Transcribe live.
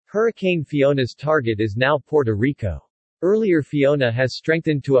Hurricane Fiona's target is now Puerto Rico. Earlier Fiona has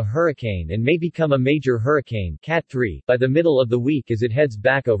strengthened to a hurricane and may become a major hurricane Cat 3 by the middle of the week as it heads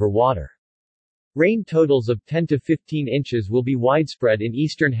back over water. Rain totals of 10 to 15 inches will be widespread in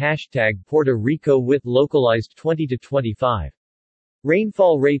eastern Puerto Rico with localized 20 to 25.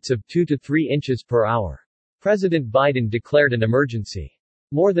 Rainfall rates of 2 to 3 inches per hour. President Biden declared an emergency.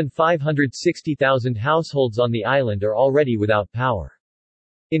 More than 560,000 households on the island are already without power.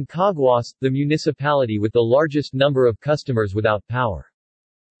 In Caguas, the municipality with the largest number of customers without power.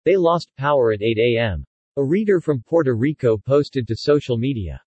 They lost power at 8 a.m. A reader from Puerto Rico posted to social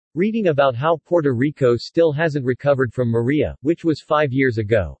media. Reading about how Puerto Rico still hasn't recovered from Maria, which was 5 years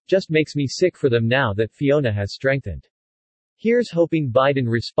ago, just makes me sick for them now that Fiona has strengthened. Here's hoping Biden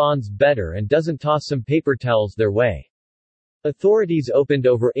responds better and doesn't toss some paper towels their way. Authorities opened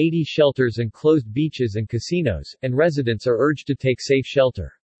over 80 shelters and closed beaches and casinos, and residents are urged to take safe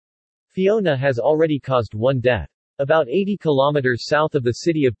shelter. Fiona has already caused one death. About 80 kilometers south of the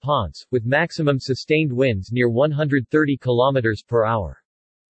city of Ponce, with maximum sustained winds near 130 kilometers per hour.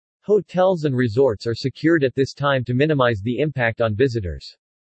 Hotels and resorts are secured at this time to minimize the impact on visitors.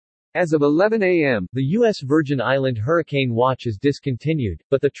 As of 11 a.m., the U.S. Virgin Island Hurricane Watch is discontinued,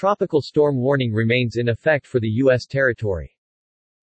 but the tropical storm warning remains in effect for the U.S. territory.